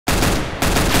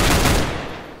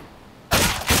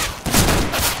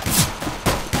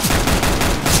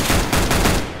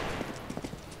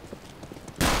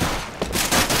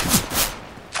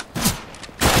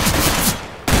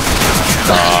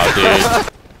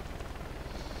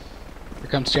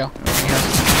comes Joe.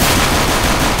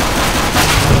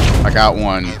 I got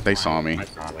one. They saw me.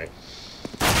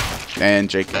 And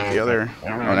Jake got the other. Oh,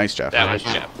 nice, Jeff. That was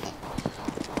Jeff.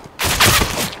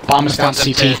 Bomb is down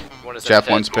CT. Jeff,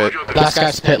 one's pit. Last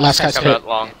guy's pit. Last guy's Coming pit. out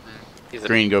long. He's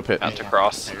Green, go pit. about to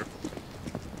cross.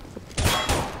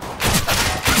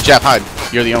 Jeff, hide.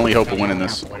 You're the only hope of winning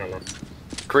this.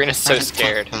 Green is so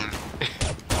scared.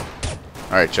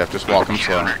 Alright, Jeff, just walk him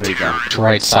slow. There you go.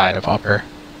 Right side of upper.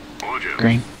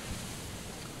 Green.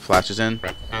 Flash is in.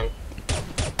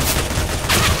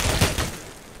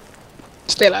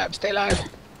 Stay alive, stay alive.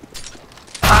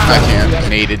 I can't.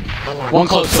 Naded. One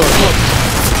close door, close.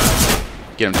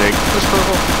 Get him, Jake. Push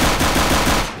purple.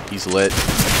 He's lit.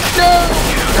 No!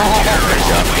 There you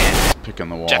go. Pick on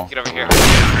the wall. Jeff, get over here.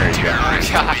 There you go.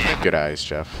 God. Good eyes,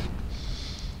 Jeff.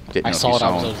 Didn't I know if saw you it,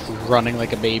 I was running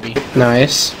like a baby.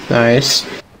 Nice, nice.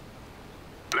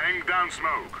 Laying down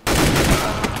smoke.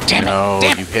 Damn it! No,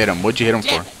 damn you hit him. What'd you hit him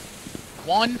Damn for? it.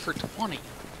 1 for 20.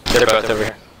 They're both over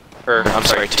here. Or, I'm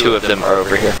sorry, 2 of them are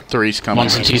over here. Three's coming.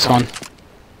 One's in T-spawn.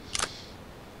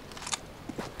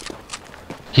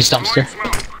 He's dumpster.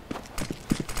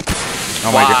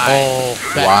 Oh my god. Oh,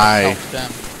 that Why? helped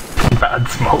them. Bad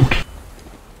smoke.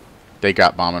 They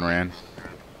got bomb and ran.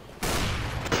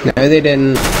 No, they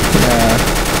didn't.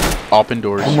 Open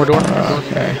doors. One more door.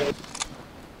 Okay.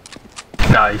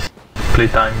 Nice.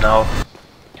 Playtime now.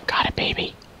 You got it,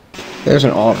 baby. There's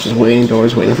an off just waiting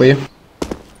doors waiting for you.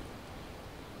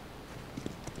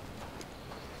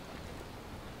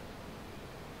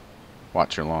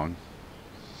 Watch your long.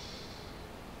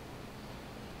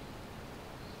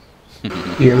 You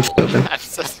hear him open. I'm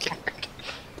so scared.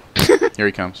 Here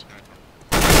he comes.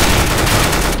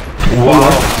 Wow.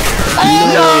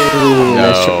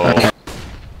 No.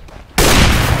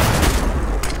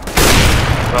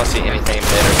 I don't see anything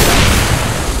better.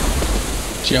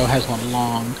 Joe has one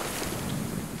long.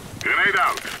 Grenade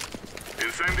out.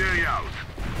 Incendiary out.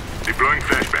 Deploying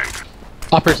flashbang.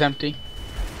 Upper's empty.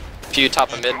 Few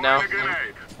top of mid now. Throwing a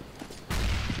grenade.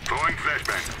 Throwing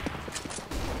flashbang.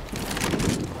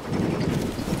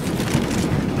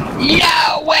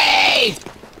 No way!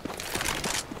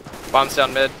 Bombs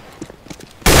down mid.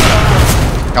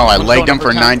 Oh, I legged him going for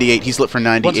over top. 98. He's lit for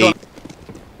 98.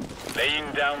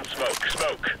 Laying down smoke.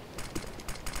 Smoke.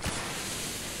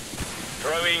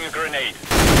 Throwing a grenade.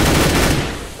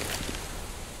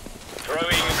 Throwing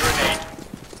a grenade.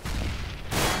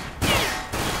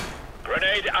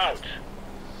 Grenade out.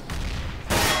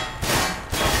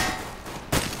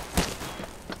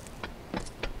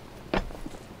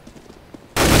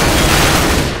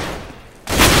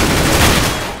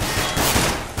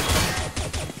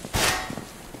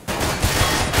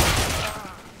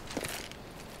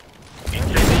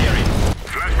 Incendiary.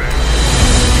 Flashbang.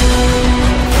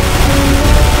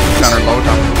 Counter low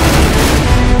top.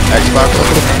 Xbox.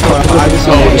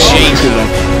 Oh, Jesus.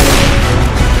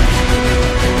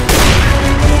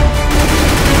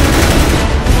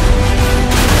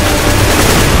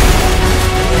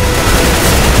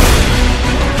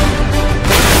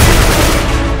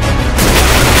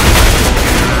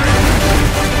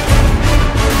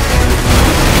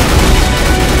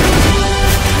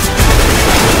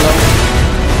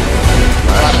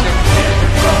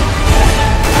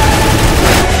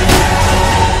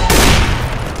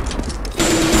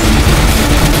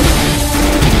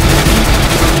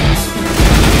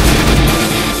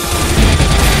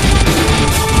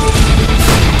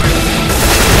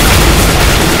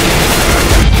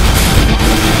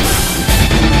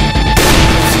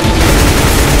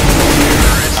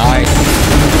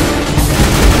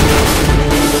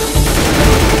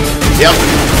 Yep.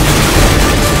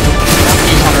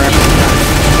 He's on her.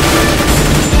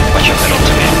 Watch your middle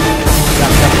to me.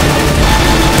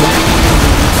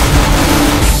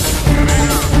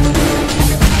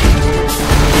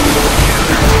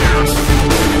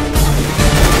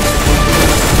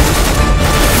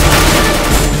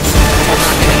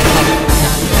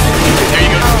 There you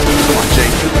go. Come on,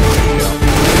 Jake.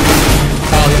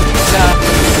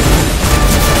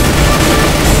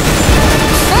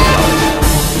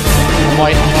 I'm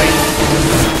white, I'm white.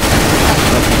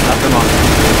 Nothing on.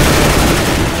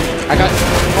 I got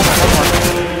one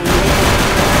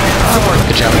more.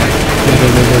 Good job, man.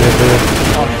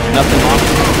 Oh, nothing on.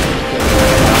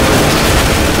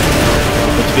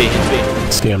 It's B, it's B.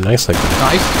 See him nicely.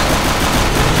 Nice.